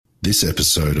This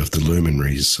episode of The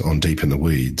Luminaries on Deep in the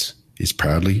Weeds is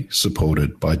proudly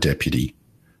supported by Deputy,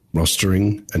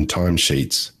 rostering and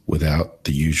timesheets without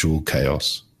the usual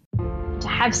chaos. To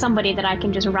have somebody that I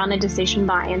can just run a decision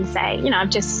by and say,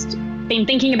 I've just been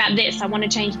thinking about this, I want to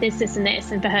change this, this and this,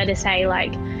 and for her to say,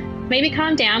 like, maybe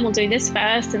calm down, we'll do this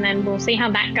first and then we'll see how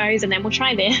that goes and then we'll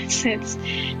try this. It's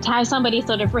to have somebody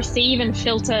sort of receive and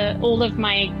filter all of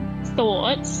my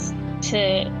thoughts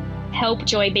to help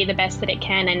Joy be the best that it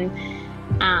can,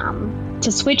 and to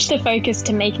switch the focus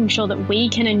to making sure that we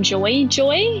can enjoy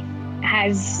Joy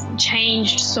has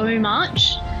changed so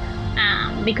much,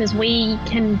 because we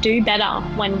can do better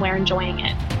when we're enjoying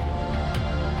it.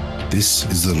 This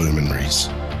is The Luminaries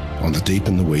on the Deep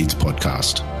in the Weeds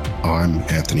podcast. I'm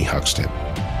Anthony Huckstep.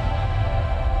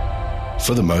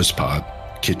 For the most part,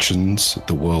 kitchens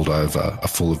the world over are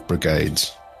full of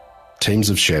brigades, teams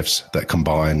of chefs that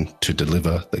combine to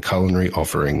deliver the culinary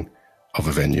offering of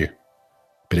a venue.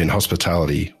 But in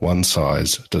hospitality, one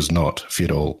size does not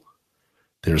fit all.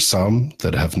 There are some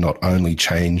that have not only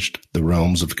changed the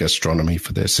realms of gastronomy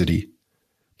for their city,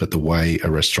 but the way a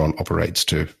restaurant operates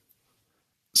too.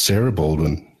 Sarah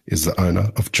Baldwin is the owner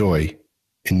of Joy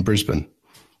in Brisbane.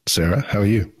 Sarah, how are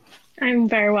you? I'm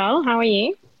very well. How are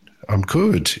you? I'm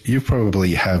good. You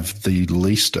probably have the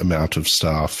least amount of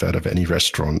staff out of any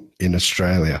restaurant in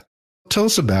Australia. Tell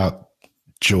us about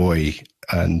Joy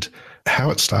and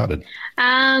how it started.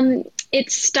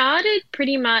 It started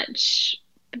pretty much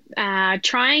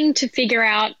trying to figure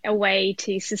out a way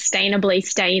to sustainably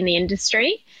stay in the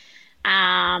industry.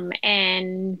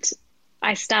 And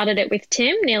I started it with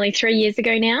Tim nearly 3 years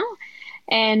ago now.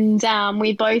 And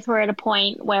we both were at a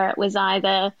point where it was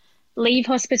either leave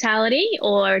hospitality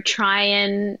or try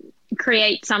and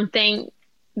create something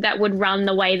that would run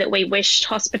the way that we wished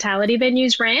hospitality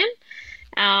venues ran.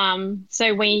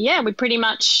 So we pretty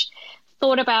much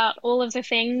thought about all of the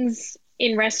things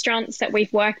in restaurants that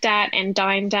we've worked at and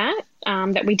dined at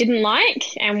that we didn't like,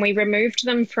 and we removed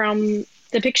them from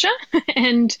the picture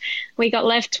and we got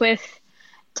left with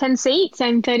 10 seats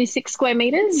and 36 square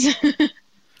meters.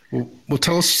 Well,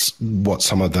 tell us what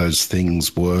some of those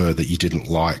things were that you didn't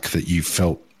like, that you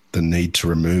felt the need to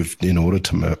remove in order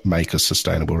to make a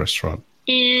sustainable restaurant.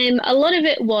 A lot of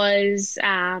it was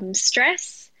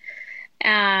stress,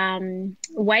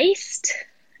 waste,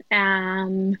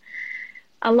 a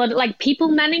lot of like people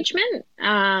management.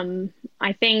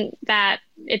 I think that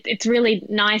it's really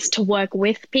nice to work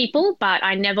with people, but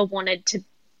I never wanted to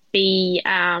be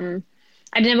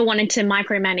I never wanted to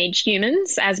micromanage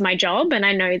humans as my job. And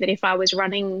I know that if I was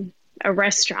running a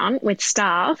restaurant with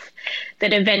staff,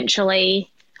 that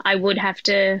eventually I would have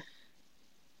to,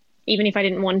 even if I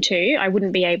didn't want to, I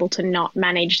wouldn't be able to not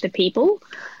manage the people.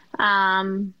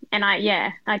 And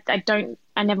I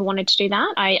never wanted to do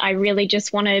that. I really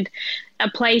just wanted a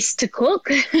place to cook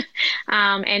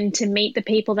and to meet the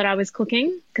people that I was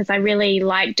cooking, because I really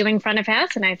like doing front of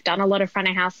house and I've done a lot of front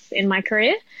of house in my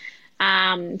career.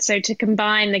 So to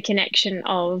combine the connection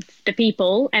of the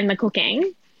people and the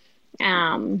cooking,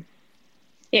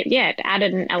 it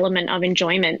added an element of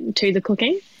enjoyment to the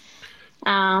cooking.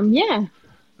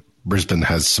 Brisbane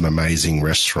has some amazing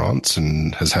restaurants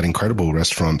and has had incredible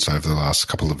restaurants over the last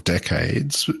couple of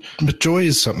decades. But Joy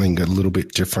is something a little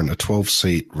bit different, a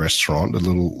 12-seat restaurant, a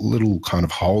little kind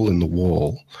of hole in the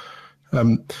wall.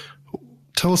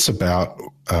 Tell us about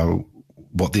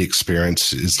what the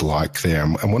experience is like there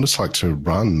and what it's like to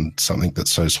run something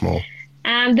that's so small.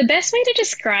 The best way to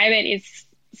describe it is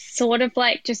sort of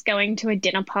like just going to a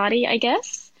dinner party, I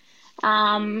guess.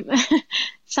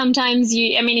 Sometimes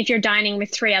if you're dining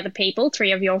with three other people,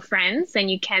 three of your friends, then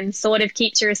you can sort of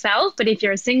keep to yourself. But if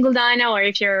you're a single diner or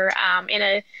if you're in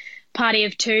a party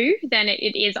of two, then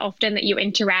it is often that you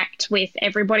interact with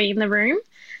everybody in the room.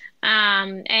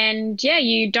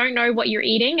 You don't know what you're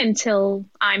eating until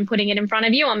I'm putting it in front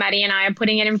of you, or Maddie and I are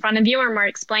putting it in front of you and we're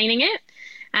explaining it.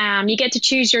 You get to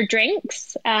choose your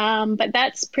drinks, but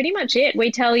that's pretty much it.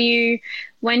 We tell you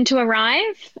when to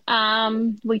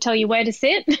arrive, we tell you where to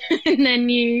sit, and then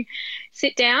you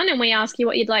sit down and we ask you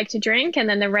what you'd like to drink, and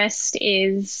then the rest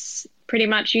is pretty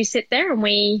much you sit there and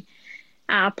we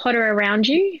potter around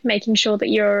you, making sure that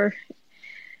you're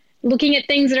looking at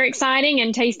things that are exciting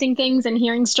and tasting things and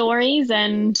hearing stories.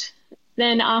 And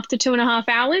then after 2.5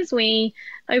 hours, we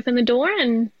open the door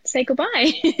and say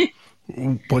goodbye.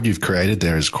 What you've created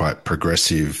there is quite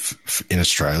progressive in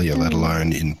Australia, let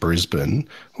alone in Brisbane.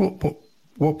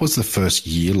 What was the first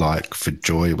year like for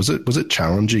Joy? Was it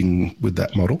challenging with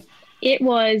that model? It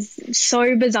was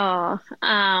so bizarre.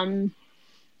 I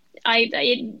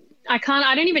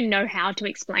I don't even know how to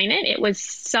explain it. It was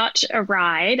such a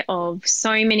ride of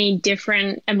so many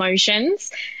different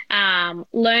emotions,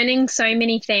 learning so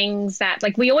many things that,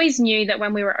 like, we always knew that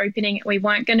when we were opening it, we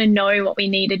weren't going to know what we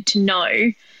needed to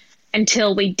know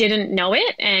until we didn't know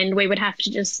it, and we would have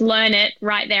to just learn it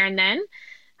right there and then.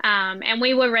 And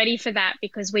we were ready for that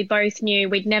because we both knew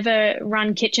we'd never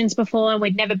run kitchens before.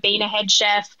 We'd never been a head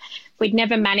chef. We'd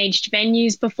never managed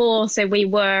venues before. So we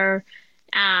were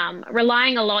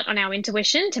relying a lot on our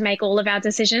intuition to make all of our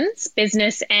decisions,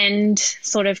 business and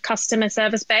sort of customer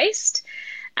service based.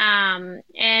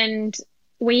 And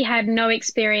we had no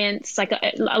experience. Like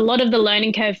a lot of the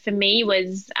learning curve for me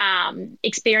was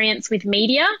experience with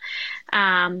media,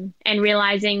 and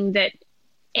realizing that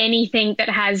anything that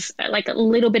has like a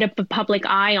little bit of a public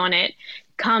eye on it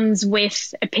comes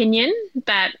with opinion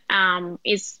that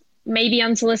is maybe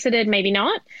unsolicited, maybe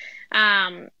not.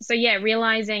 So yeah,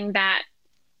 realizing that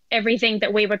everything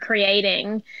that we were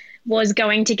creating was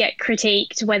going to get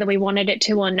critiqued whether we wanted it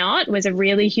to or not was a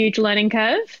really huge learning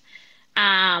curve.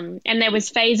 And there was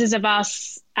phases of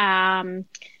us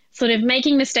sort of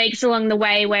making mistakes along the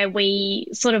way where we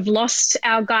sort of lost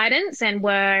our guidance and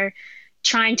were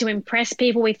trying to impress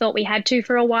people we thought we had to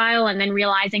for a while, and then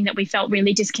realizing that we felt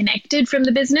really disconnected from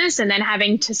the business, and then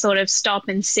having to sort of stop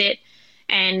and sit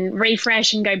and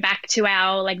refresh and go back to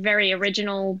our like very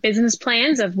original business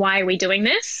plans of why are we doing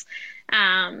this.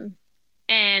 And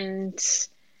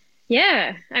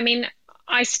yeah, I mean,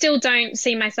 I still don't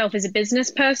see myself as a business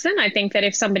person. I think that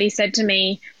if somebody said to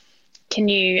me, can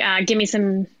you give me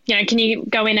some, can you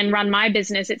go in and run my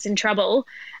business? It's in trouble.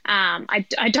 I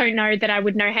don't know that I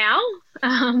would know how,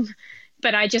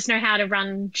 but I just know how to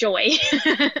run Joy.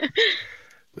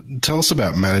 Tell us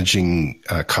about managing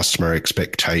customer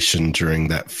expectation during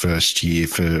that first year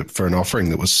for an offering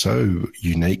that was so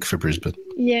unique for Brisbane.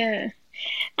 Yeah.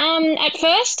 At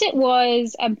first it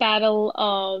was a battle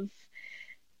of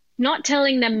not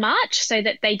telling them much so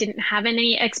that they didn't have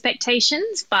any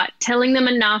expectations, but telling them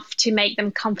enough to make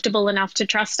them comfortable enough to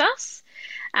trust us.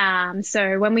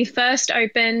 So when we first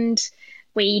opened,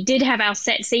 we did have our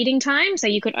set seating time, so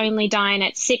you could only dine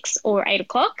at 6 or 8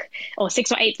 o'clock, or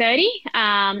 6 or 8:30.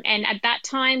 And at that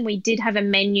time, we did have a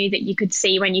menu that you could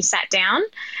see when you sat down.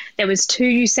 There was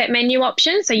 2 set menu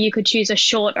options, so you could choose a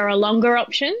short or a longer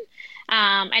option.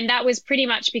 And that was pretty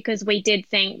much because we did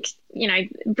think,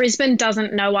 Brisbane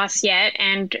doesn't know us yet,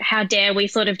 and how dare we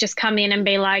sort of just come in and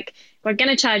be like, we're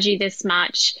going to charge you this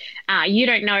much. You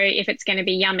don't know if it's going to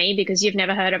be yummy because you've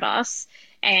never heard of us,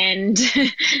 and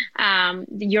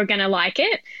you're going to like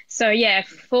it. So yeah,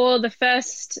 for the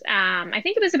first, I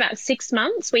think it was about 6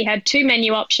 months, we had 2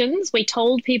 menu options. We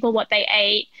told people what they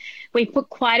ate. We put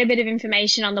quite a bit of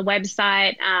information on the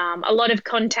website, a lot of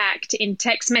contact in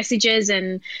text messages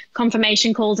and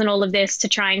confirmation calls and all of this to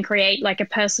try and create like a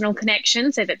personal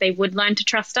connection so that they would learn to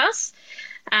trust us.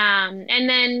 And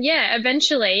then, yeah,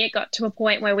 eventually it got to a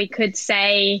point where we could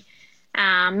say,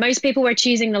 most people were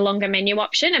choosing the longer menu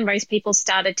option, and most people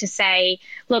started to say,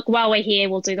 look, while we're here,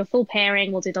 we'll do the full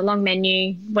pairing, we'll do the long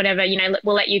menu, whatever,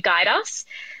 we'll let you guide us.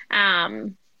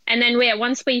 And then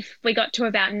once we got to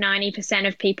about 90%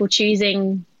 of people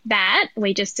choosing that,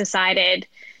 we just decided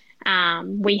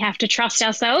we have to trust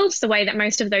ourselves the way that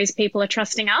most of those people are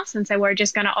trusting us. And so we're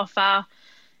just going to offer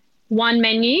one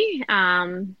menu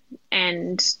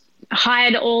and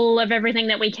hide all of everything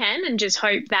that we can, and just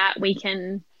hope that we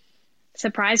can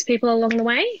surprise people along the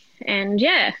way. And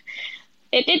yeah,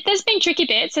 there's been tricky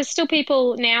bits. There's still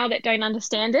people now that don't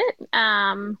understand it.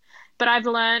 But I've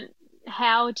learned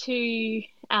how to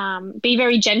be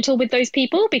very gentle with those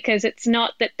people, because it's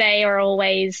not that they are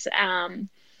always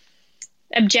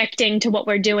objecting to what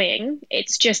we're doing.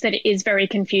 It's just that it is very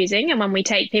confusing. And when we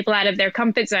take people out of their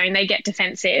comfort zone, they get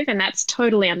defensive, and that's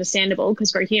totally understandable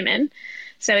because we're human.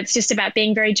 So it's just about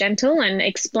being very gentle and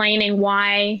explaining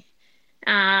why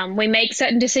we make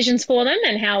certain decisions for them,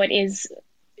 and how it is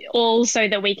all so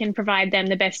that we can provide them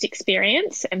the best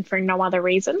experience and for no other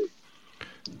reason.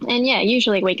 And yeah,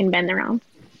 usually we can bend their arm.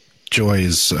 Joy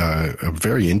is a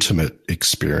very intimate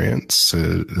experience.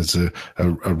 There's a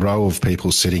row of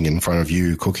people sitting in front of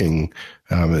you cooking.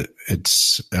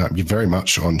 You're very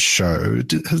much on show.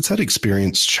 Has that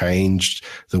experience changed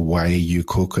the way you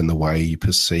cook and the way you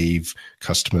perceive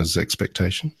customers'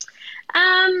 expectation?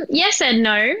 Yes and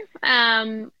no.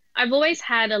 I've always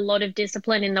had a lot of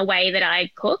discipline in the way that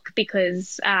I cook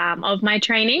because of my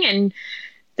training, and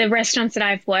the restaurants that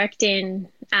I've worked in,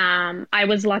 I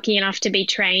was lucky enough to be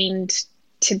trained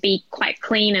to be quite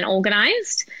clean and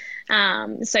organized.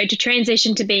 So to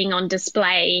transition to being on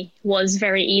display was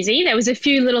very easy. There was a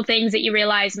few little things that you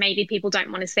realize maybe people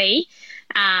don't want to see.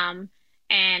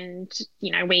 and,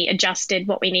 we adjusted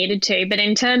what we needed to. But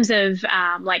in terms of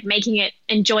like making it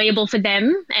enjoyable for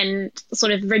them and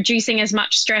sort of reducing as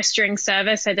much stress during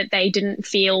service so that they didn't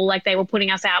feel like they were putting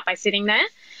us out by sitting there.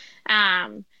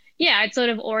 I'd sort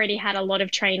of already had a lot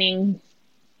of training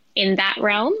in that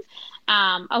realm.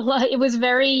 It was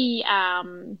very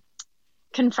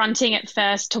confronting at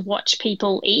first to watch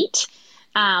people eat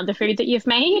the food that you've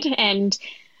made, and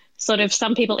sort of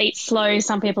some people eat slow,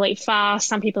 some people eat fast,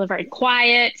 some people are very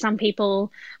quiet, some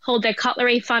people hold their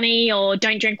cutlery funny or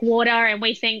don't drink water, and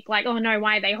we think like, oh no,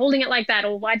 why are they holding it like that,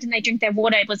 or why didn't they drink their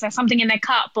water, was there something in their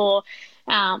cup, or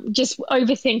just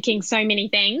overthinking so many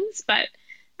things. But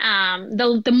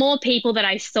the more people that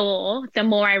I saw, the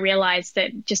more I realized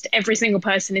that just every single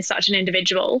person is such an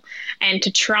individual, and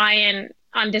to try and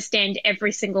understand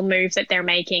every single move that they're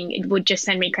making, it would just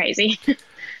send me crazy.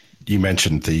 You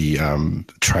mentioned the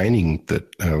training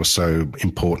that was so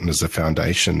important as a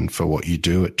foundation for what you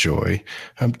do at Joy.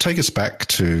 Take us back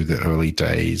to the early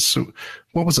days.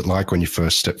 What was it like when you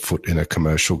first stepped foot in a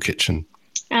commercial kitchen?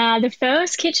 The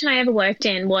first kitchen I ever worked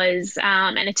in was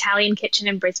an Italian kitchen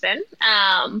in Brisbane.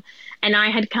 And I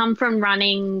had come from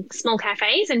running small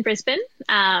cafes in Brisbane.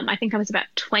 I think I was about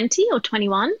 20 or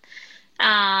 21.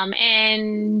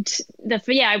 And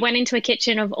I went into a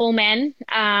kitchen of all men.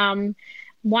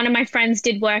 One of my friends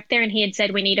did work there, and he had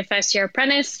said, we need a first-year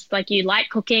apprentice. Like, you like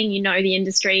cooking, you know the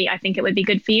industry. I think it would be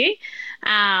good for you.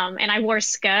 And I wore a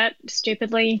skirt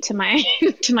stupidly to my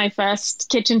to my first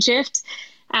kitchen shift.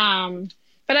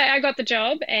 But I got the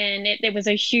job, and there was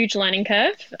a huge learning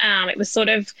curve. It was sort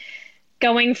of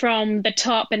going from the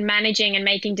top and managing and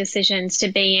making decisions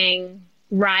to being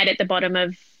right at the bottom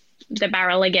of the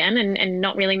barrel again, and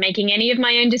not really making any of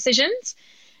my own decisions.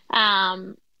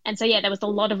 And so, there was a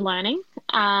lot of learning.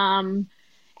 And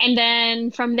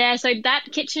then from there, so that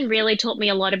kitchen really taught me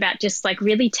a lot about just like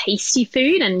really tasty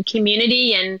food and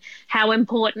community, and how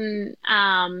important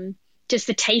just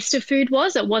the taste of food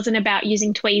was. It wasn't about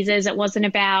using tweezers. It wasn't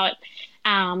about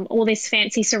all this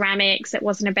fancy ceramics. It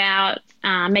wasn't about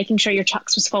making sure your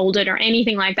chucks was folded or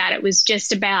anything like that. It was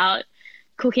just about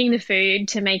cooking the food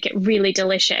to make it really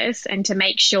delicious, and to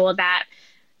make sure that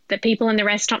the people in the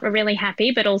restaurant were really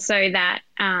happy, but also that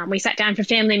we sat down for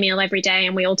family meal every day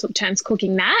and we all took turns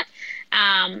cooking that.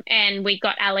 And we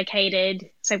got allocated.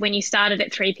 So when you started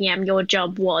at 3 p.m, your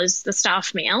job was the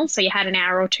staff meal. So you had an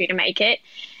hour or two to make it,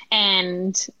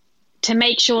 and to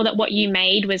make sure that what you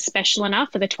made was special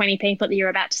enough for the 20 people that you're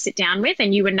about to sit down with,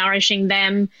 and you were nourishing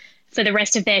them for the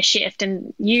rest of their shift.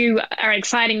 And you are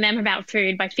exciting them about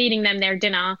food by feeding them their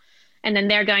dinner, and then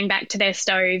they're going back to their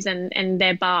stoves and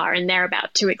their bar, and they're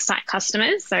about to excite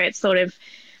customers. So it's sort of,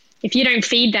 if you don't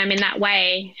feed them in that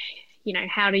way,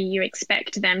 how do you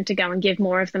expect them to go and give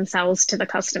more of themselves to the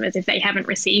customers if they haven't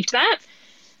received that?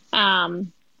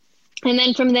 And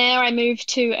then from there, I moved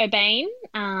to Urbane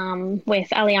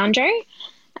with Alejandro.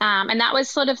 And that was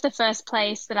sort of the first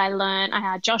place that I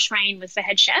learned. Josh Rain was the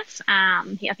head chef.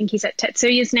 I think he's at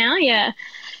Tetsuya's now. Yeah.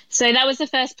 So that was the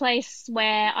first place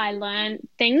where I learned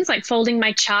things like folding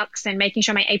my chucks and making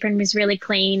sure my apron was really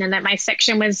clean, and that my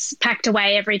section was packed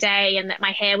away every day, and that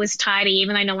my hair was tidy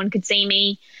even though no one could see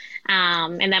me,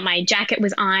 and that my jacket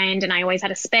was ironed and I always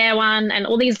had a spare one, and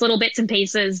all these little bits and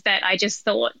pieces that I just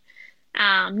thought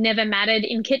never mattered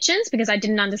in kitchens because I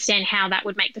didn't understand how that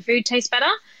would make the food taste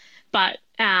better. But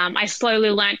I slowly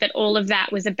learned that all of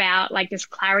that was about like this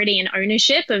clarity and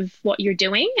ownership of what you're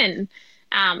doing, and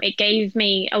it gave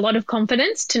me a lot of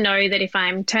confidence to know that if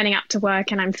I'm turning up to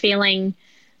work and I'm feeling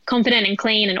confident and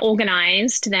clean and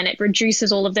organized, then it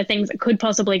reduces all of the things that could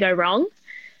possibly go wrong.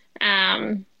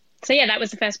 That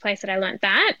was the first place that I learned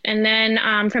that. And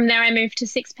then from there, I moved to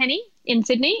Sixpenny in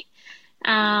Sydney,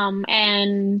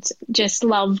 and just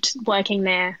loved working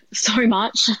there so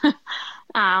much.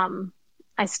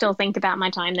 I still think about my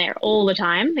time there all the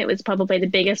time. It was probably the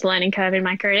biggest learning curve in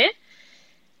my career.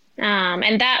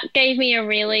 And that gave me a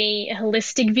really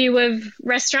holistic view of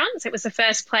restaurants. It was the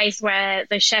first place where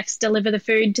the chefs deliver the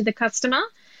food to the customer.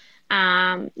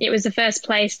 It was the first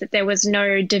place that there was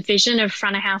no division of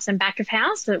front of house and back of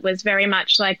house. It was very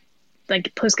much like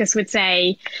Puskas would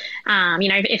say,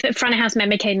 if a front of house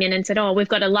member came in and said, oh, we've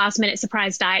got a last minute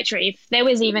surprise dietary, if there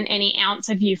was even any ounce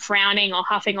of you frowning or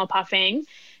huffing or puffing,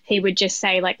 he would just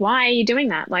say, like, why are you doing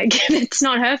that? Like, it's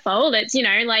not her fault. It's,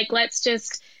 let's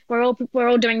just, we're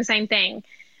all doing the same thing.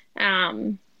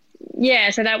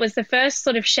 So that was the first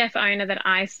sort of chef owner that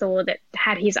I saw that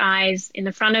had his eyes in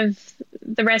the front of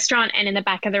the restaurant and in the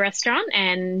back of the restaurant.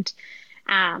 And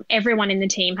everyone in the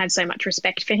team had so much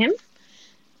respect for him.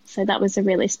 So that was a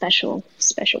really special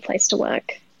place to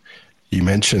work. You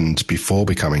mentioned before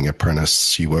becoming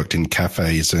apprentice, you worked in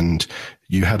cafes and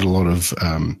you had a lot of,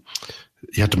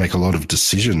 you had to make a lot of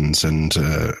decisions and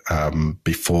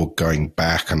before going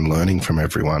back and learning from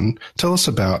everyone. Tell us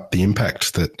about the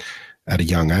impact that at a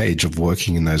young age of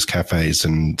working in those cafes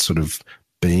and sort of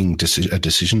being a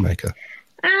decision maker.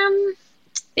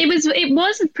 It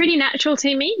was pretty natural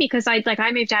to me because I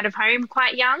moved out of home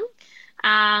quite young.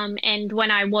 And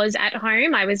when I was at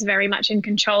home, I was very much in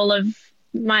control of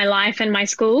my life and my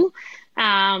school,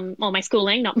 or my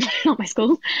schooling, not my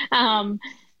school. So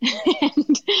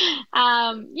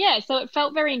it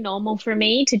felt very normal for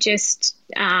me to just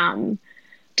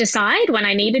decide when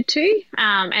I needed to.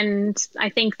 And I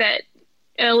think that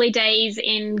early days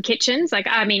in kitchens,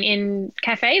 in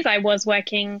cafes, I was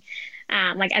working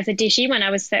as a dishie when I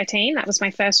was 13. That was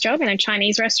my first job in a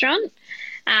Chinese restaurant.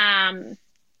 And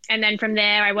then from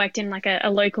there, I worked in a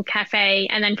local cafe.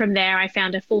 And then from there, I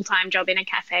found a full-time job in a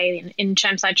cafe in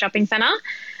Chermside Shopping Centre.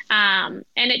 And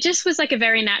it just was a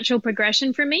very natural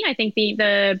progression for me. I think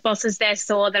the bosses there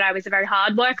saw that I was a very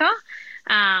hard worker.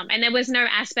 And there was no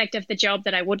aspect of the job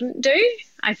that I wouldn't do.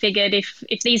 I figured if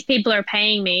these people are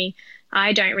paying me,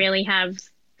 I don't really have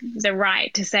the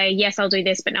right to say, yes, I'll do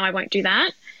this, but no, I won't do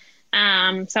that.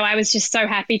 So I was just so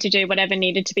happy to do whatever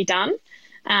needed to be done.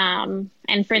 And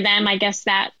for them, I guess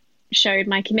that showed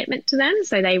my commitment to them.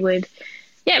 So they would,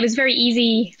 it was very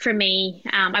easy for me.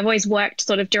 I've always worked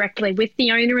sort of directly with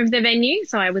the owner of the venue.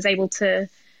 So I was able to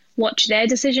watch their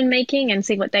decision making and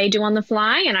see what they do on the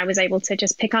fly. And I was able to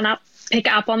just pick up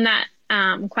on that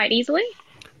quite easily.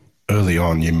 Early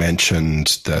on, you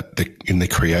mentioned that in the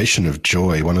creation of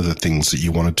Joy, one of the things that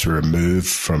you wanted to remove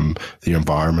from the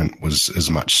environment was as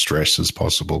much stress as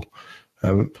possible.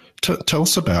 Tell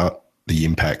us about the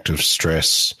impact of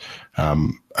stress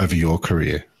over your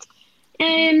career.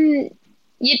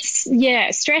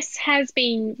 Stress has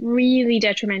been really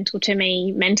detrimental to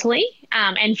me mentally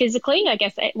and physically. I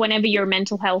guess whenever your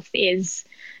mental health is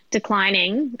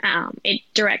declining, it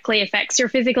directly affects your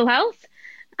physical health.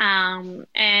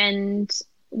 And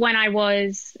when I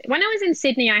was in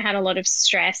Sydney, I had a lot of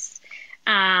stress.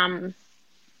 I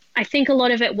think a lot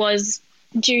of it was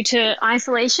due to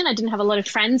isolation. I didn't have a lot of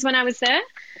friends when I was there.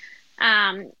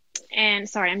 And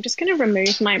sorry, I'm just going to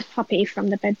remove my puppy from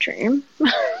the bedroom.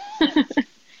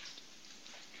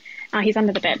 Oh, he's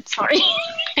under the bed. Sorry.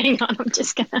 Hang on. I'm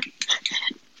just going to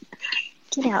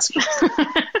get out.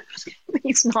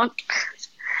 He's not.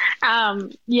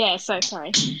 So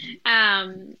sorry.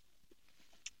 I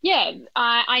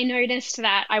noticed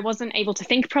that I wasn't able to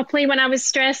think properly when I was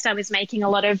stressed. I was making a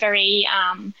lot of very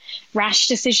rash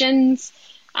decisions.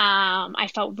 I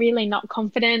felt really not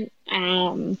confident.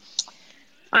 In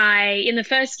the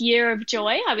first year of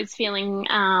Joy, I was feeling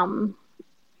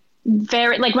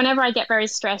very, whenever I get very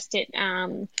stressed, it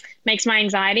makes my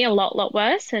anxiety a lot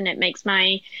worse, and it makes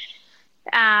my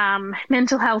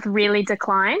mental health really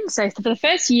decline. So for the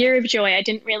first year of Joy, I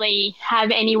didn't really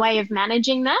have any way of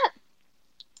managing that.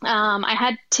 I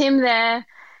had Tim there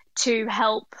to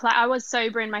help. I was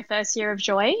sober in my first year of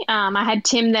Joy. I had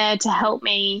Tim there to help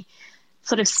me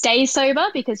sort of stay sober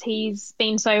because he's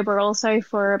been sober also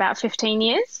for about 15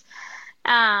 years.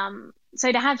 So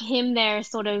to have him there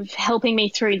sort of helping me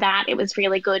through that, it was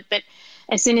really good. But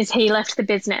as soon as he left the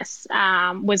business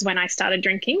was when I started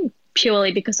drinking,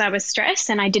 purely because I was stressed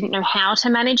and I didn't know how to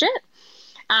manage it.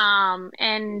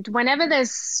 And whenever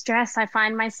there's stress, I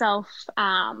find myself,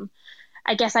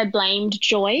 I guess I blamed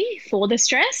Joy for the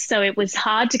stress. So it was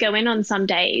hard to go in on some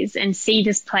days and see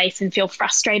this place and feel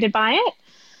frustrated by it.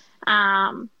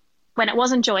 When it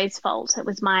wasn't Joy's fault, it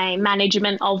was my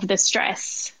management of the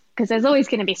stress, because there's always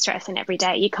going to be stress in every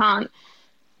day. You can't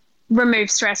remove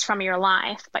stress from your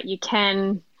life, but you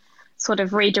can sort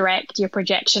of redirect your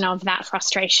projection of that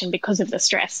frustration because of the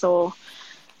stress or,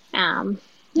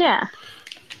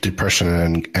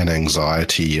 Depression and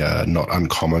anxiety are not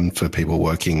uncommon for people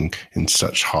working in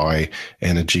such high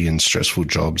energy and stressful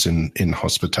jobs in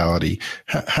hospitality.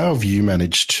 How have you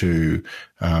managed to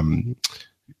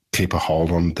keep a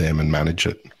hold on them and manage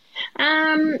it?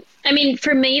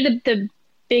 For me, the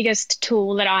biggest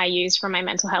tool that I use for my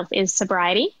mental health is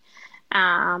sobriety.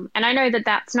 And I know that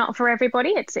that's not for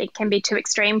everybody. It can be too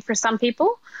extreme for some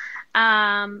people.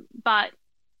 But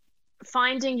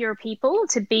finding your people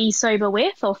to be sober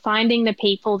with, or finding the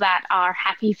people that are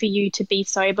happy for you to be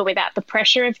sober without the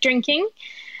pressure of drinking.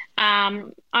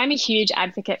 I'm a huge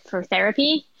advocate for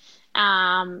therapy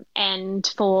and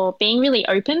for being really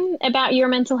open about your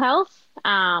mental health.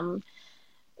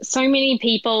 So many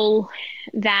people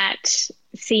that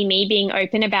see me being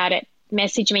open about it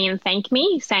message me and thank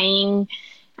me, saying,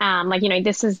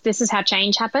 this is how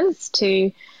change happens,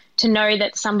 to to know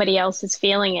that somebody else is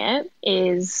feeling it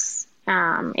is,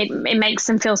 it makes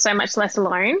them feel so much less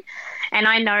alone. And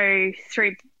I know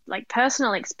through like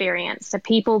personal experience, the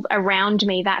people around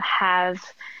me that have,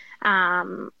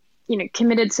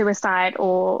 committed suicide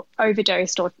or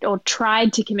overdosed or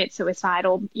tried to commit suicide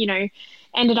or,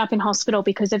 ended up in hospital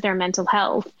because of their mental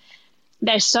health.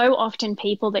 There's so often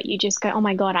people that you just go, oh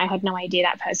my God, I had no idea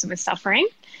that person was suffering,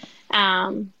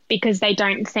 because they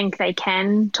don't think they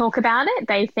can talk about it.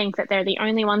 They think that they're the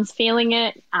only ones feeling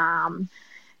it.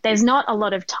 There's not a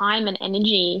lot of time and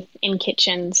energy in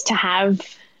kitchens to have,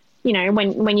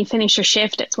 when you finish your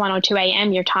shift, it's 1 or 2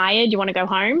 a.m., you're tired, you want to go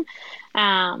home.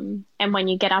 And when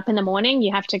you get up in the morning,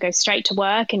 you have to go straight to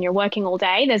work and you're working all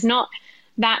day. There's not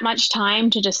that much time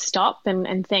to just stop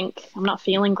and think, I'm not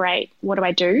feeling great. What do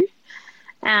I do?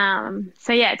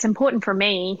 So yeah, it's important for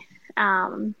me,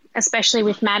 especially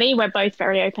with Maddie. We're both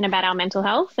very open about our mental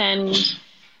health, and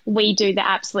we do the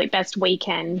absolute best we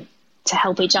can to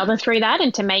help each other through that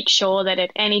and to make sure that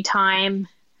at any time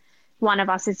one of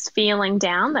us is feeling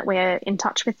down, that we're in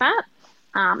touch with that.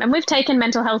 And we've taken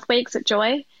mental health weeks at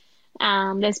Joy.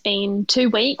 There's been 2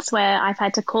 weeks where I've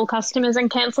had to call customers and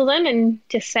cancel them and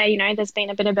just say, there's been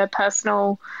a bit of a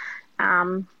personal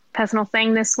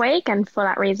thing this week, and for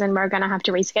that reason we're going to have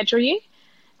to reschedule you.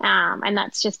 And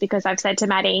that's just because I've said to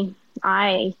Maddie,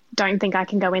 I don't think I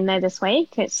can go in there this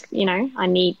week. It's, I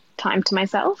need time to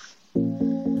myself.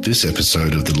 This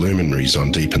episode of The Luminaries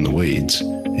on Deep in the Weeds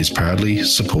is proudly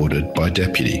supported by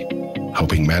Deputy,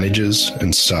 helping managers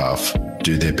and staff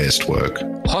do their best work.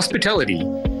 Hospitality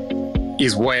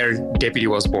is where Deputy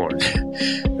was born.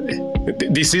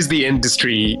 This is the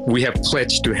industry we have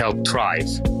pledged to help thrive.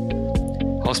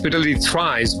 Hospitality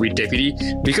thrives with Deputy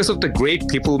because of the great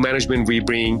people management we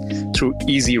bring through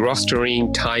easy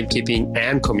rostering, timekeeping,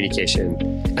 and communication.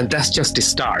 And that's just the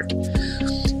start.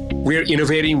 We're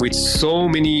innovating with so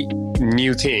many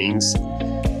new things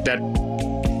that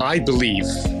I believe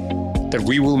that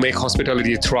we will make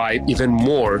hospitality thrive even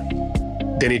more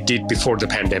than it did before the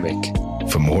pandemic.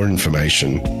 For more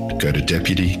information, go to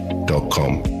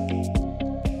deputy.com.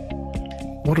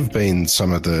 What have been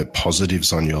some of the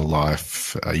positives on your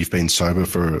life? You've been sober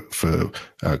for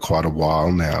quite a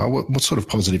while now. What sort of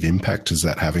positive impact is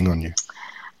that having on you?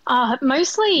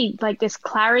 Mostly like this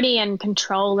clarity and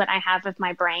control that I have of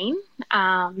my brain.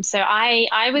 So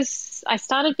I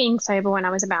started being sober when I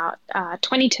was about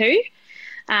 22,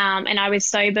 and I was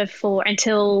sober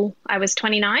until I was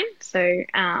 29, so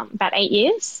about 8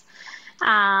 years.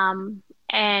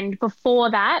 And before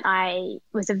that, I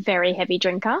was a very heavy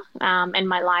drinker, and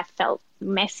my life felt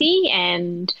messy,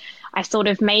 and I sort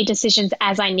of made decisions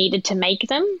as I needed to make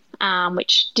them,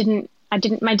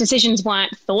 my decisions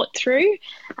weren't thought through.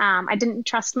 I didn't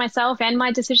trust myself and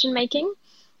my decision making.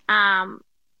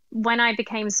 When I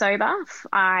became sober,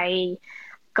 I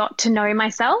got to know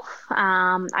myself.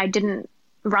 I didn't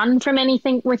run from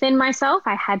anything within myself.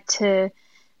 I had to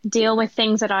deal with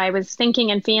things that I was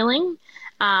thinking and feeling.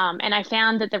 And I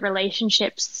found that the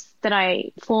relationships that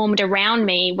I formed around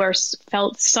me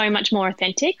felt so much more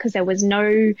authentic, because there was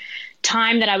no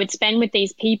time that I would spend with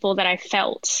these people that I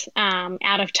felt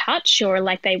out of touch or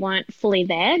like they weren't fully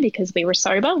there, because we were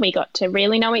sober. We got to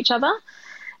really know each other.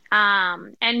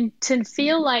 And to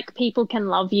feel like people can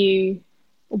love you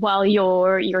while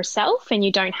you're yourself, and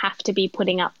you don't have to be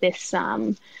putting up this,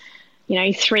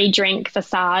 3-drink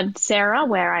facade, Sarah,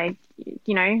 where I'm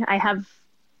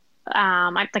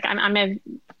a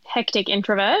hectic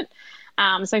introvert.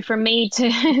 So for me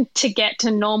to get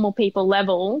to normal people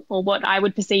level, or what I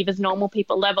would perceive as normal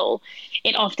people level,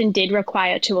 it often did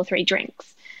require 2 or 3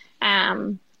 drinks.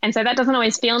 And so that doesn't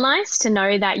always feel nice, to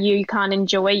know that you can't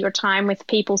enjoy your time with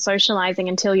people socializing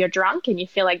until you're drunk, and you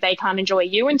feel like they can't enjoy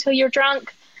you until you're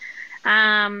drunk.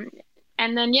 And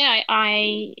then,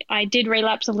 I did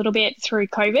relapse a little bit through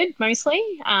COVID mostly.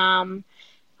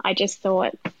 I just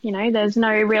thought, there's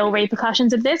no real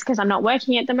repercussions of this because I'm not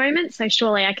working at the moment. So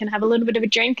surely I can have a little bit of a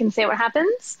drink and see what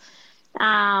happens.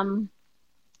 And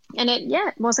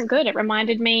it wasn't good. It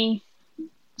reminded me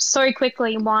so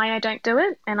quickly why I don't do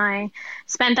it. And I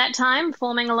spent that time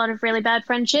forming a lot of really bad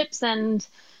friendships, and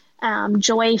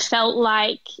Joy felt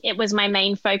like it was my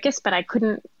main focus, but I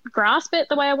couldn't grasp it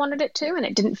the way I wanted it to. And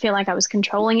it didn't feel like I was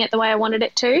controlling it the way I wanted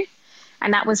it to.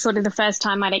 And that was sort of the first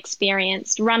time I'd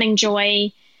experienced running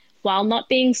Joy while not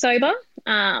being sober,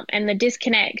 and the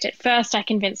disconnect. At first I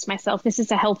convinced myself this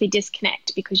is a healthy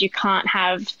disconnect, because you can't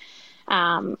have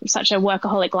such a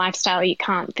workaholic lifestyle. You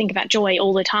can't think about joy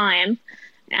all the time.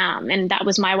 And that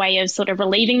was my way of sort of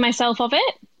relieving myself of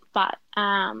it. But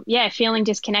feeling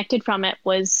disconnected from it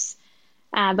was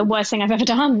the worst thing I've ever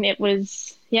done. It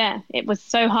was it was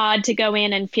so hard to go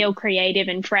in and feel creative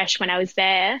and fresh when I was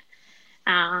there,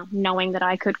 knowing that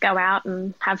I could go out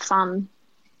and have fun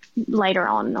later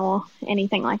on or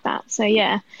anything like that. So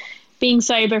yeah, being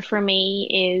sober for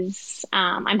me is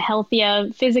I'm healthier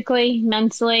physically,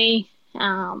 mentally.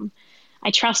 I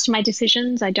trust my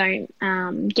decisions. I don't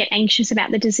get anxious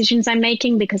about the decisions I'm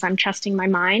making because I'm trusting my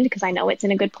mind because I know it's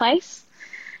in a good place.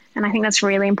 And I think that's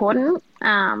really important.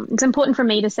 It's important for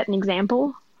me to set an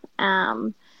example.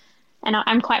 And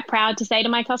I'm quite proud to say to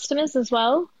my customers as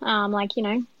well, like, you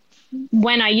know,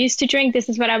 when I used to drink, this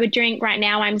is what I would drink. Right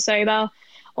now I'm sober.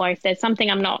 Or if there's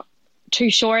something I'm not too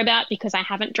sure about because I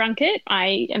haven't drunk it,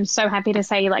 I am so happy to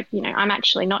say, like, you know, I'm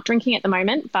actually not drinking at the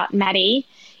moment, but Maddie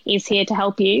is here to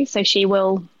help you. So she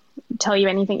will tell you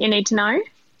anything you need to know.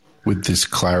 With this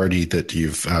clarity that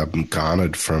you've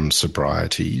garnered from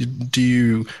sobriety, do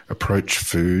you approach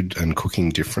food and cooking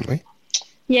differently?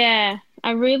 Yeah,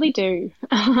 I really do.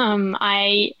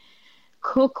 I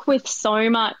cook with so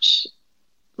much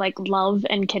like love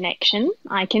and connection.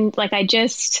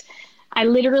 I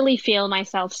literally feel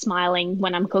myself smiling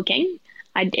when I'm cooking.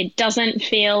 It doesn't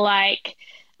feel like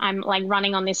I'm like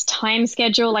running on this time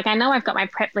schedule. Like I know I've got my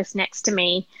prep list next to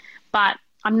me, but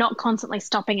I'm not constantly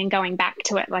stopping and going back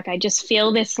to it. Like I just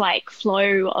feel this like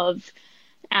flow of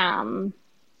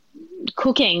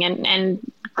cooking and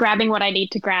grabbing what I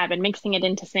need to grab and mixing it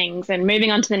into things and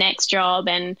moving on to the next job.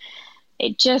 And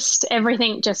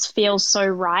everything just feels so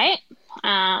right.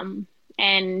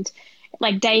 And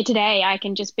like day to day, I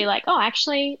can just be like, oh,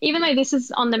 actually, even though this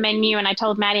is on the menu and I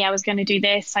told Maddie I was going to do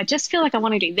this, I just feel like I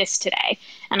want to do this today.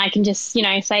 And I can just, you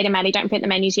know, say to Maddie, don't put the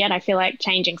menus yet. I feel like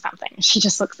changing something. She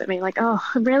just looks at me like, oh,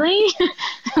 really?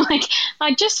 Like,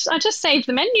 I just saved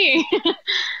the menu.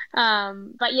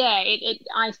 But yeah,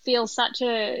 I feel such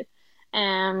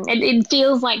it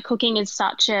feels like cooking is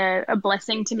such a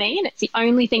blessing to me. And it's the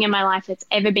only thing in my life that's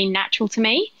ever been natural to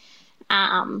me.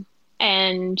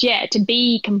 And yeah, to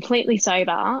be completely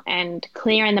sober and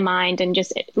clear in the mind and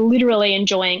just literally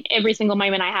enjoying every single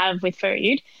moment I have with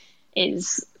food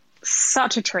is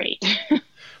such a treat.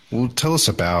 Well, tell us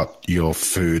about your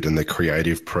food and the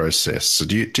creative process. So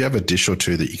do you have a dish or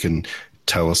two that you can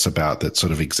tell us about that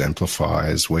sort of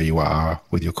exemplifies where you are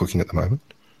with your cooking at the moment?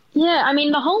 Yeah, I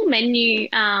mean, the whole menu,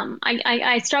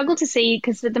 I struggle to see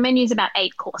because the menu is about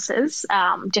 8 courses,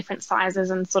 different sizes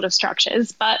and sort of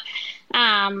structures. But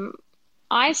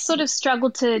I sort of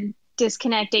struggle to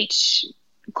disconnect each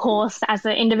course as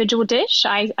an individual dish.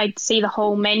 I see the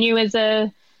whole menu as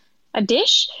a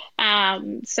dish.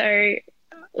 So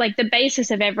like the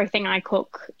basis of everything I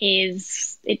cook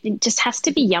is it just has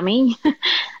to be yummy.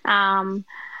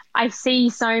 I see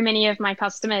so many of my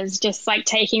customers just like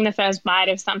taking the first bite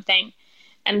of something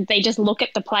and they just look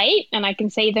at the plate and I can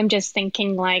see them just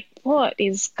thinking like, what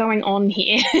is going on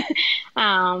here?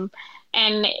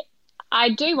 And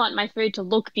I do want my food to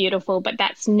look beautiful, but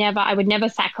I would never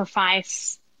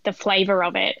sacrifice the flavor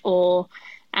of it or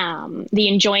the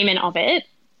enjoyment of it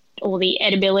or the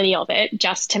edibility of it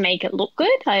just to make it look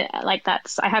good. I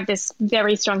have this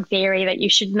very strong theory that you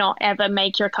should not ever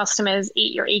make your customers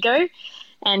eat your ego.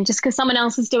 And just because someone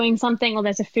else is doing something or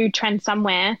there's a food trend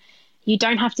somewhere, you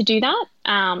don't have to do that.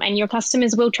 And your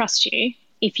customers will trust you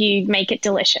if you make it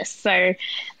delicious. So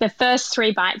the first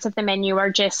 3 bites of the menu are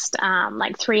just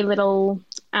like 3 little,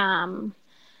 3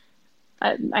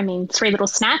 little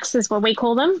snacks is what we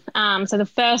call them. So the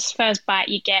first bite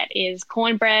you get is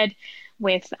cornbread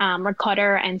with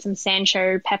ricotta and some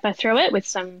Sancho pepper through it with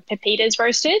some pepitas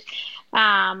roasted.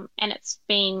 And it's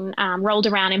been rolled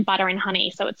around in butter and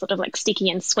honey. So it's sort of like sticky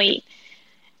and sweet.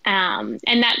 And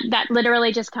that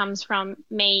literally just comes from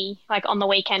me, like on the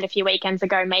weekend, a few weekends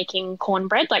ago, making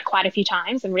cornbread like quite a few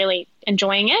times and really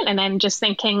enjoying it. And then just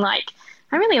thinking like,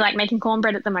 I really like making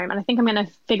cornbread at the moment. I think I'm going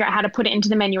to figure out how to put it into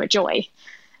the menu at Joy.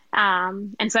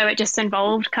 And so it just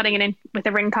involved cutting it in with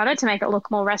a ring cutter to make it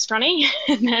look more restaurant-y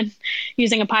and then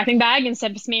using a piping bag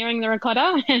instead of smearing the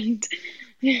ricotta and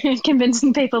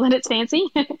convincing people that it's fancy.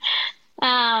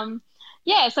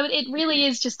 Yeah, so it really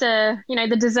is just the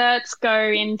desserts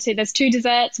there's 2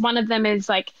 desserts. One of them is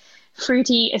like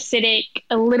fruity, acidic,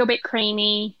 a little bit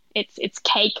creamy. It's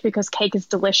cake because cake is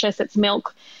delicious. It's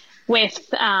milk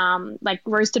with like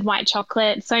roasted white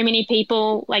chocolate. So many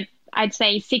people, like I'd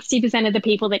say 60% of the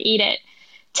people that eat it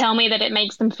tell me that it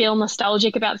makes them feel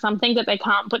nostalgic about something that they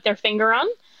can't put their finger on.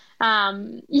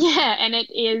 And it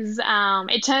is,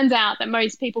 it turns out that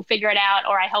most people figure it out,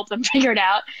 or I help them figure it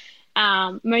out.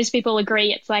 Most people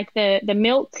agree it's like the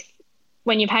milk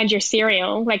when you've had your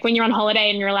cereal, like when you're on holiday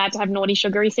and you're allowed to have naughty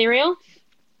sugary cereal,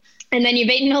 and then you've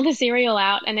eaten all the cereal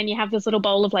out and then you have this little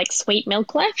bowl of like sweet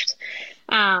milk left.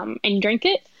 and drink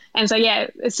it. And so, yeah,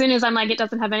 as soon as I'm like, it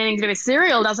doesn't have anything to do with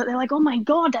cereal, does it? They're like, oh my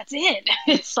God, that's it.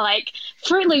 It's like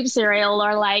Fruit Loop cereal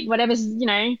or like whatever,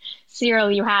 cereal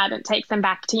you had. It takes them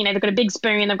back to, they've got a big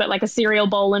spoon, they've got like a cereal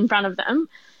bowl in front of them.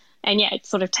 And yeah, it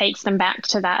sort of takes them back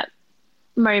to that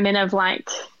moment of like,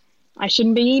 I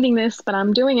shouldn't be eating this, but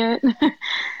I'm doing it.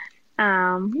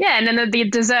 And then the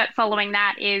dessert following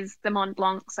that is the Mont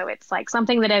Blanc. So it's like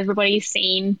something that everybody's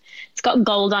seen. It's got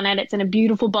gold on it. It's in a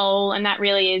beautiful bowl. And that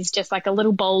really is just like a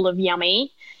little bowl of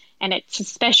yummy. And it's a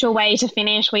special way to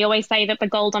finish. We always say that the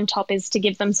gold on top is to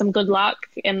give them some good luck.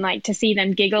 And like to see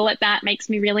them giggle at that makes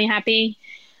me really happy.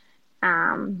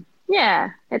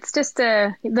 It's just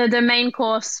the main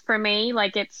course for me.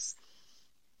 Like it's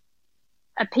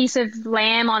a piece of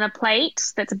lamb on a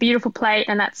plate that's a beautiful plate,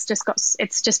 and it's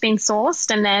just been sauced,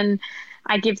 and then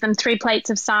I give them 3 plates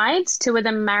of sides, 2 of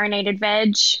them marinated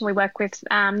veg. We work with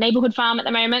Neighbourhood Farm at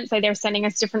the moment, so they're sending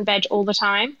us different veg all the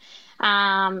time,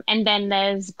 and then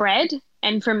there's bread.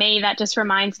 And for me, that just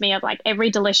reminds me of like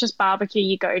every delicious barbecue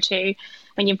you go to,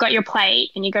 when you've got your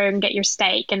plate and you go and get your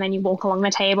steak, and then you walk along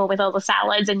the table with all the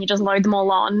salads and you just load them all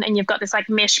on, and you've got this like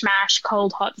mishmash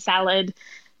cold hot salad.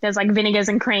 There's like vinegars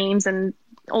and creams and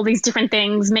all these different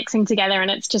things mixing together, and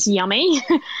it's just yummy.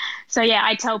 So yeah,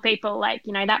 I tell people like,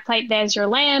 that plate, there's your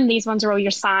lamb. These ones are all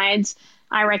your sides.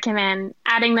 I recommend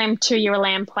adding them to your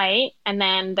lamb plate. And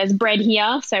then there's bread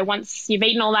here. So once you've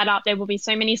eaten all that up, there will be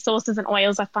so many sauces and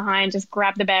oils left behind. Just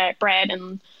grab the bread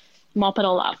and mop it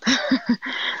all up.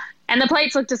 And the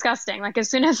plates look disgusting. Like as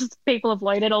soon as people have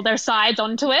loaded all their sides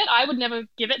onto it, I would never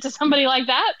give it to somebody like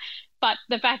that. But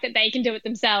the fact that they can do it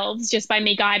themselves just by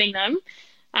me guiding them,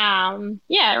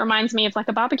 it reminds me of like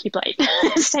a barbecue plate.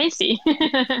 It's tasty.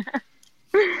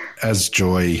 As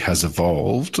Joy has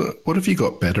evolved, what have you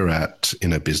got better at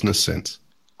in a business sense?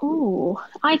 Ooh,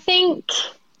 I think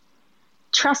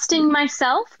trusting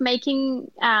myself,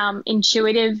 making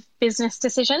intuitive business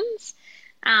decisions.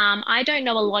 I don't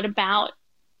know a lot about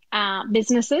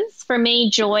businesses. For me,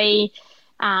 Joy,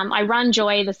 I run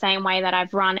Joy the same way that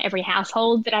I've run every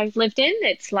household that I've lived in.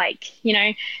 It's like,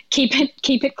 keep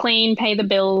it clean, pay the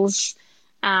bills,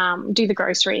 do the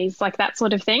groceries, like that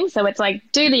sort of thing. So it's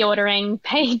like, do the ordering,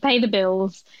 pay the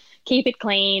bills, keep it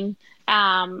clean,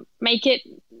 make it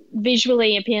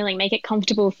visually appealing, make it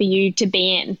comfortable for you to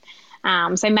be in.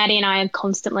 So Maddie and I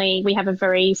we have a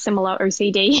very similar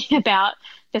OCD about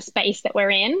the space that we're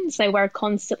in. So we're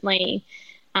constantly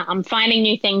finding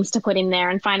new things to put in there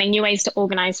and finding new ways to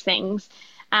organize things.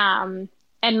 And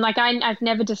like I've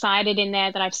never decided in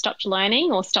there that I've stopped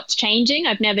learning or stopped changing.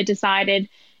 I've never decided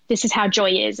this is how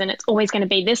Joy is and it's always going to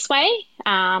be this way.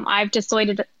 I've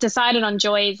decided on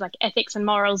Joy's like ethics and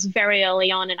morals very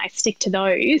early on, and I stick to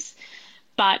those.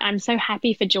 But I'm so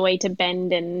happy for Joy to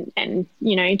bend and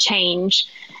change.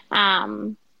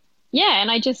 And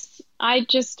I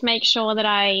just make sure that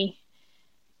I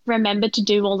remember to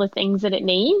do all the things that it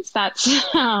needs. That's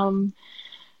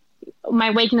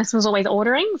my weakness was always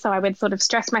ordering, so I would sort of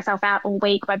stress myself out all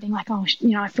week by being like,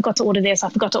 I forgot to order this, I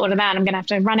forgot to order that, I'm gonna have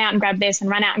to run out and grab this and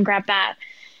run out and grab that.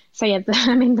 So yeah,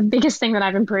 the biggest thing that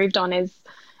I've improved on is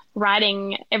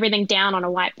writing everything down on a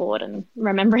whiteboard and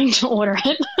remembering to order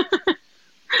it.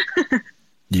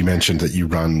 You mentioned that you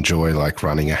run Joy like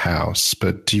running a house,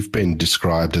 but you've been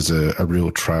described as a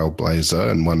real trailblazer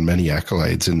and won many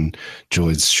accolades in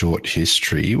Joy's short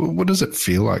history. What does it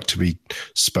feel like to be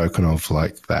spoken of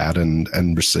like that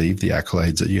and receive the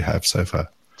accolades that you have so far?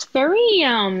 It's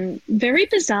very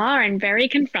bizarre and very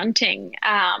confronting,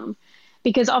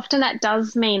 because often that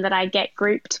does mean that I get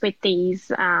grouped with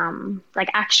these like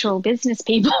actual business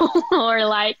people or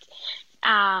like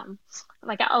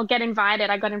I'll get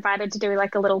invited. I got invited to do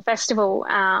like a little festival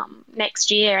next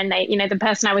year, and they, the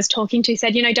person I was talking to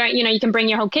said, you can bring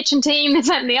your whole kitchen team, this,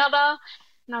 that, and the other.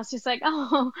 And I was just like,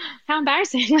 oh, how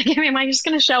embarrassing! Like, am I just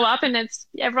going to show up and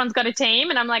everyone's got a team,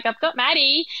 and I'm like, I've got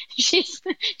Maddie, she's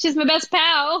my best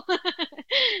pal.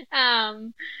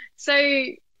 So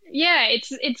yeah,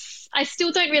 it's I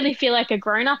still don't really feel like a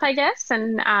grown up, I guess,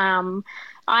 and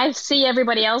I see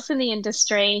everybody else in the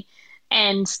industry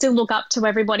and still look up to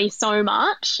everybody so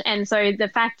much. And so the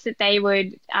fact that they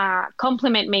would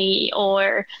compliment me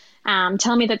or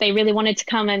tell me that they really wanted to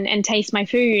come and taste my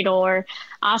food or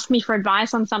ask me for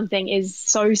advice on something is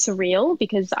so surreal,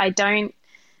 because I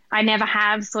never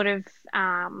have sort of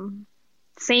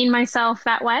seen myself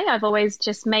that way. I've always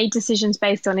just made decisions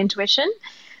based on intuition.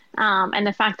 And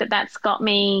the fact that that's got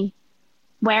me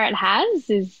where it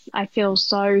has I feel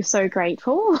so, so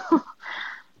grateful.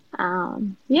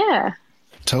 Yeah.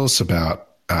 Tell us about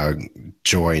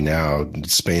Joy now.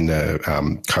 It's been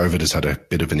COVID has had a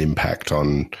bit of an impact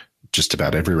on just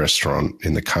about every restaurant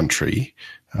in the country.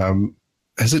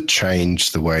 Has it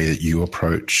changed the way that you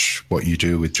approach what you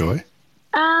do with Joy?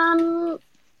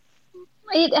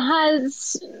 It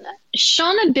has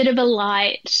shone a bit of a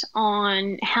light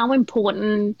on how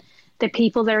important the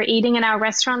people that are eating in our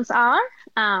restaurants are.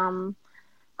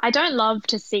 I don't love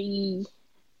to see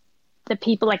the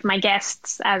people, like my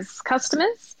guests, as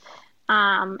customers.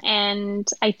 And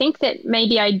I think that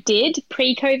maybe I did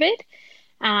pre-COVID.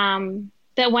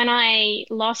 That when I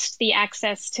lost the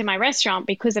access to my restaurant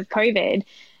because of COVID,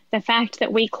 the fact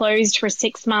that we closed for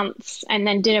 6 months and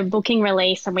then did a booking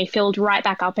release and we filled right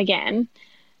back up again,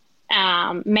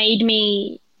 made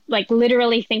me like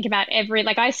literally think about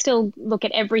I still look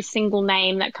at every single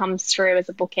name that comes through as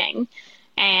a booking,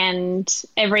 and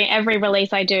every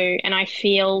release I do, and I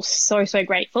feel so, so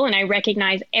grateful, and I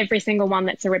recognize every single one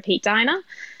that's a repeat diner.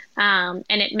 And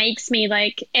it makes me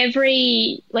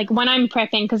when I'm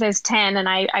prepping, because there's 10 and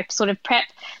I sort of prep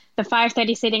the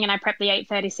 5:30 sitting and I prep the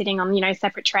 8:30 sitting on,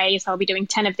 separate trays. So I'll be doing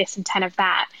 10 of this and 10 of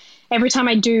that. Every time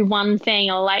I do one thing,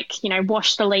 or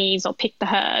wash the leaves or pick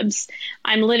the herbs,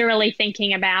 I'm literally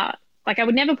thinking about, I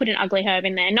would never put an ugly herb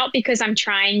in there, not because I'm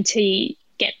trying to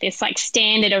get this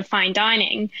standard of fine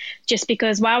dining, just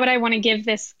because why would I want to give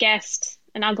this guest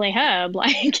an ugly herb?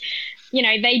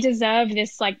 They deserve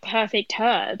this perfect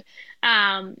herb.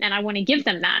 And I want to give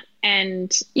them that.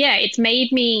 And yeah, it's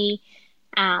made me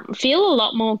feel a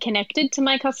lot more connected to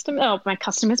my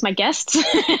customers, my guests.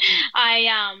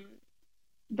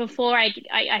 Before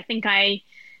I think I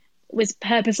was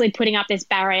purposely putting up this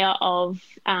barrier of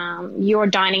you're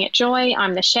dining at Joy,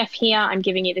 I'm the chef here, I'm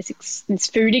giving you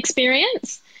this food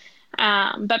experience.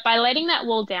 But by letting that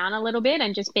wall down a little bit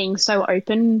and just being so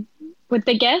open with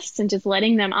the guests and just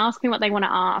letting them ask me what they want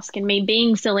to ask, and me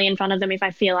being silly in front of them if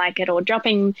I feel like it, or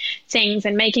dropping things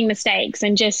and making mistakes,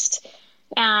 and just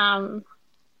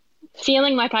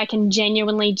feeling like I can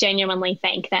genuinely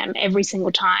thank them every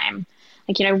single time.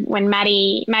 When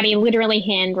Maddie literally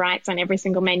hand writes on every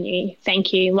single menu,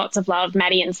 "Thank you, lots of love,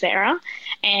 Maddie and Sarah."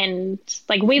 And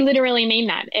we literally mean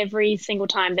that every single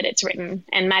time that it's written.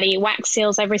 And Maddie wax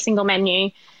seals every single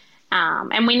menu.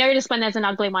 And we notice when there's an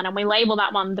ugly one, and we label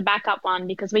that one the backup one,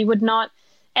 because we would not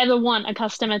ever want a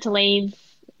customer to leave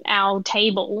our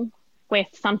table with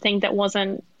something that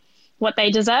wasn't what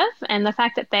they deserve. And the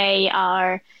fact that they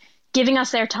are giving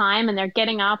us their time and they're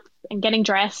getting up and getting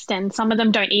dressed, and some of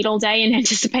them don't eat all day in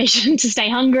anticipation to stay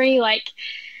hungry.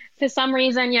 For some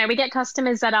reason, we get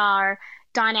customers that are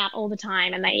dine out all the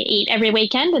time and they eat every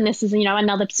weekend, and this is,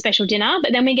 another special dinner.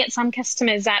 But then we get some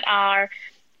customers that are,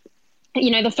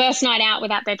 the first night out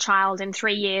without their child in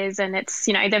 3 years, and it's,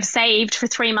 they've saved for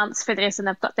 3 months for this, and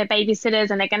they've got their babysitters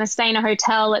and they're going to stay in a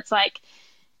hotel. It's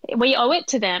we owe it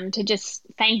to them to just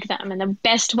thank them. And the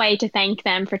best way to thank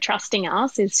them for trusting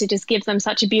us is to just give them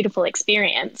such a beautiful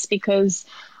experience, because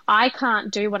I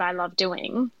can't do what I love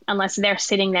doing unless they're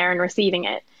sitting there and receiving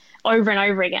it over and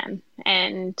over again.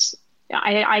 And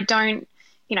I don't,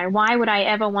 why would I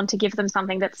ever want to give them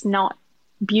something that's not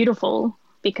beautiful?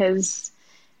 Because,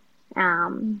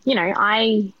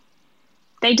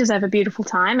 they deserve a beautiful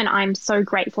time, and I'm so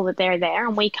grateful that they're there.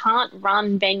 And we can't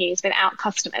run venues without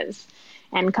customers.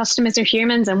 And customers are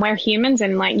humans, and we're humans,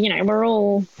 and we're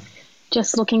all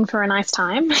just looking for a nice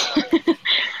time.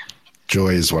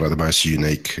 Joy is one of the most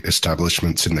unique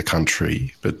establishments in the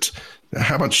country, but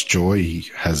how much joy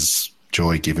has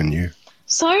Joy given you?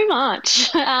 So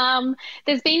much.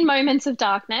 There's been moments of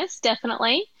darkness,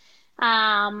 definitely.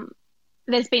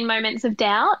 There's been moments of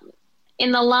doubt.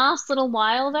 In the last little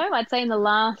while, though, I'd say in the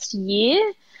last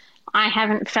year, I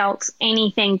haven't felt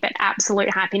anything but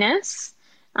absolute happiness.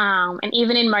 And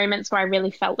even in moments where I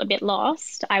really felt a bit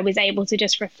lost, I was able to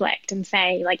just reflect and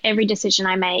say, every decision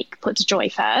I make puts Joy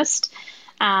first.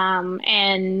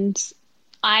 And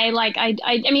I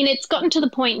mean, it's gotten to the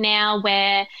point now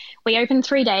where we open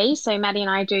 3 days. So Maddie and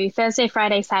I do Thursday,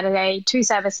 Friday, Saturday, 2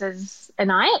 services a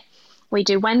night. We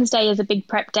do Wednesday as a big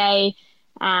prep day.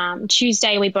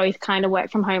 Tuesday, we both kind of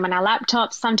work from home on our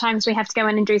laptops. Sometimes we have to go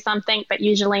in and do something, but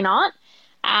usually not.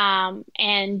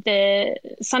 And the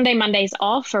Sunday, Mondays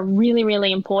off are really,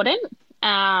 really important.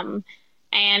 And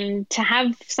to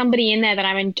have somebody in there that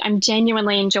I'm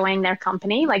genuinely enjoying their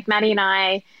company. Maddie and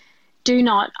I do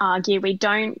not argue. We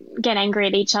don't get angry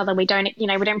at each other. We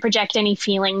don't project any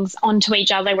feelings onto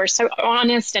each other. We're so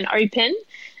honest and open.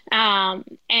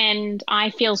 And I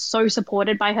feel so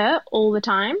supported by her all the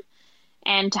time.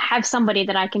 And to have somebody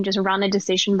that I can just run a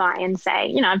decision by and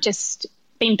say, I've just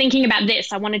been thinking about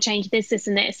this. I want to change this, this,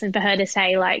 and this. And for her to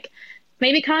say,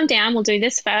 maybe calm down, we'll do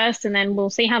this first and then we'll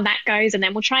see how that goes and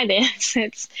then we'll try this.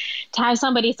 It's to have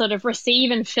somebody sort of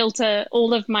receive and filter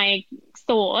all of my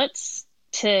thoughts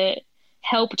to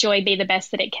help Joy be the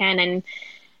best that it can,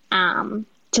 and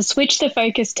to switch the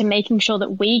focus to making sure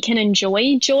that we can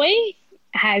enjoy Joy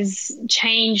has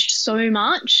changed so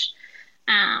much,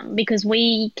 because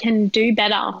we can do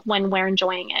better when we're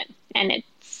enjoying it, and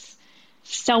it's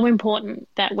so important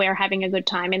that we're having a good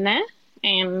time in there.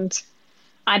 And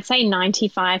I'd say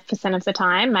 95% of the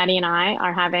time, Maddie and I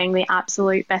are having the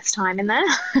absolute best time in there.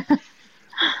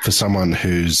 For someone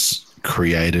who's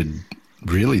created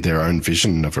really their own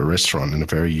vision of a restaurant, and a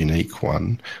very unique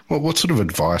one, what sort of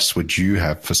advice would you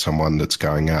have for someone that's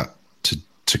going out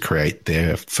to create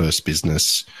their first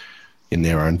business in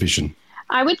their own vision?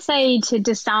 I would say to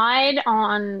decide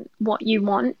on what you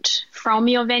want from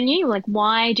your venue. Like,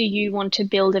 why do you want to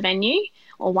build a venue,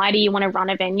 or why do you want to run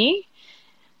a venue?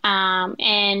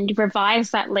 And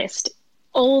revise that list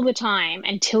all the time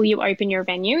until you open your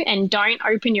venue, and don't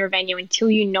open your venue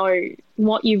until you know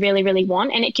what you really, really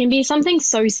want. And it can be something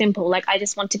so simple, like I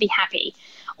just want to be happy,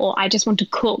 or I just want to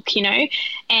cook, you know.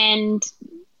 And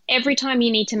every time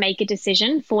you need to make a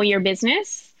decision for your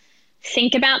business,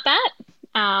 think about that.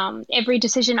 Every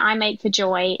decision I make for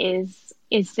Joy is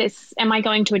this, am I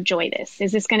going to enjoy this?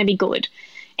 Is this going to be good?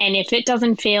 And if it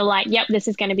doesn't feel like, yep, this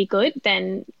is going to be good,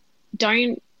 then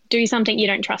don't do something you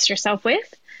don't trust yourself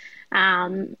with.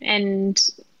 And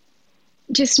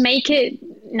just make it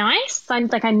nice.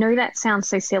 I know that sounds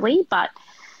so silly, but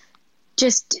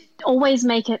just always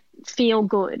make it feel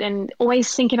good, and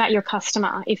always think about your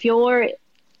customer. If you're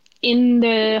in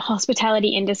the hospitality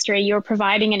industry, you're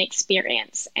providing an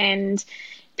experience, and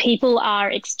people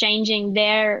are exchanging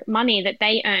their money that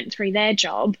they earn through their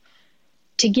job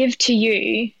to give to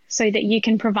you, so that you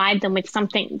can provide them with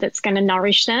something that's going to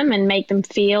nourish them and make them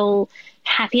feel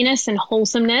happiness and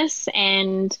wholesomeness.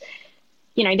 And,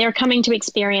 you know, they're coming to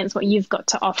experience what you've got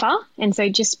to offer. And so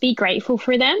just be grateful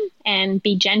for them and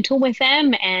be gentle with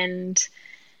them, and,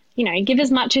 you know, give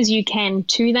as much as you can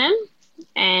to them,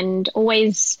 and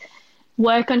always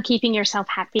work on keeping yourself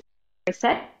happy.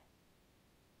 Set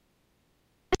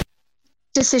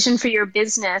decision for your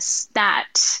business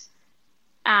that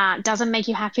doesn't make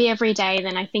you happy every day,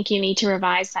 then I think you need to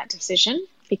revise that decision,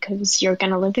 because you're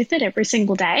going to live with it every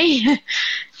single day.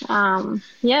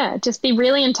 Just be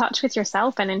really in touch with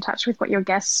yourself and in touch with what your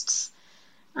guests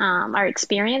are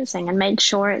experiencing, and make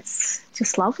sure it's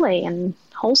just lovely and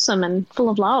wholesome and full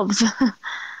of love.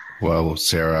 Well,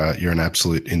 Sarah, you're an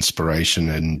absolute inspiration,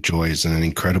 and Joy is an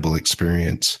incredible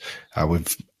experience. We're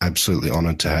absolutely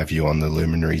honoured to have you on the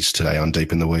Luminaries today on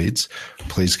Deep in the Weeds.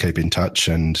 Please keep in touch,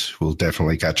 and we'll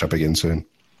definitely catch up again soon.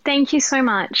 Thank you so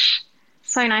much.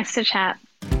 So nice to chat.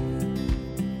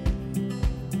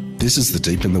 This is the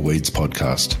Deep in the Weeds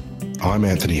podcast. I'm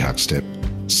Anthony Huckstep.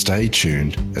 Stay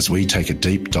tuned as we take a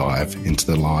deep dive into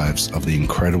the lives of the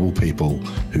incredible people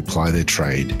who ply their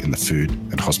trade in the food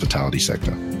and hospitality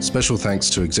sector. Special thanks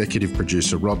to executive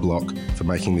producer Rob Locke for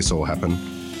making this all happen.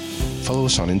 Follow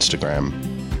us on Instagram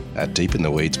at Deep in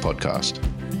the Weeds Podcast,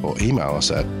 or email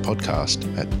us at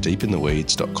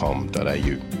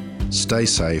podcast@deepintheweeds.com.au. Stay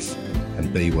safe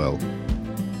and be well.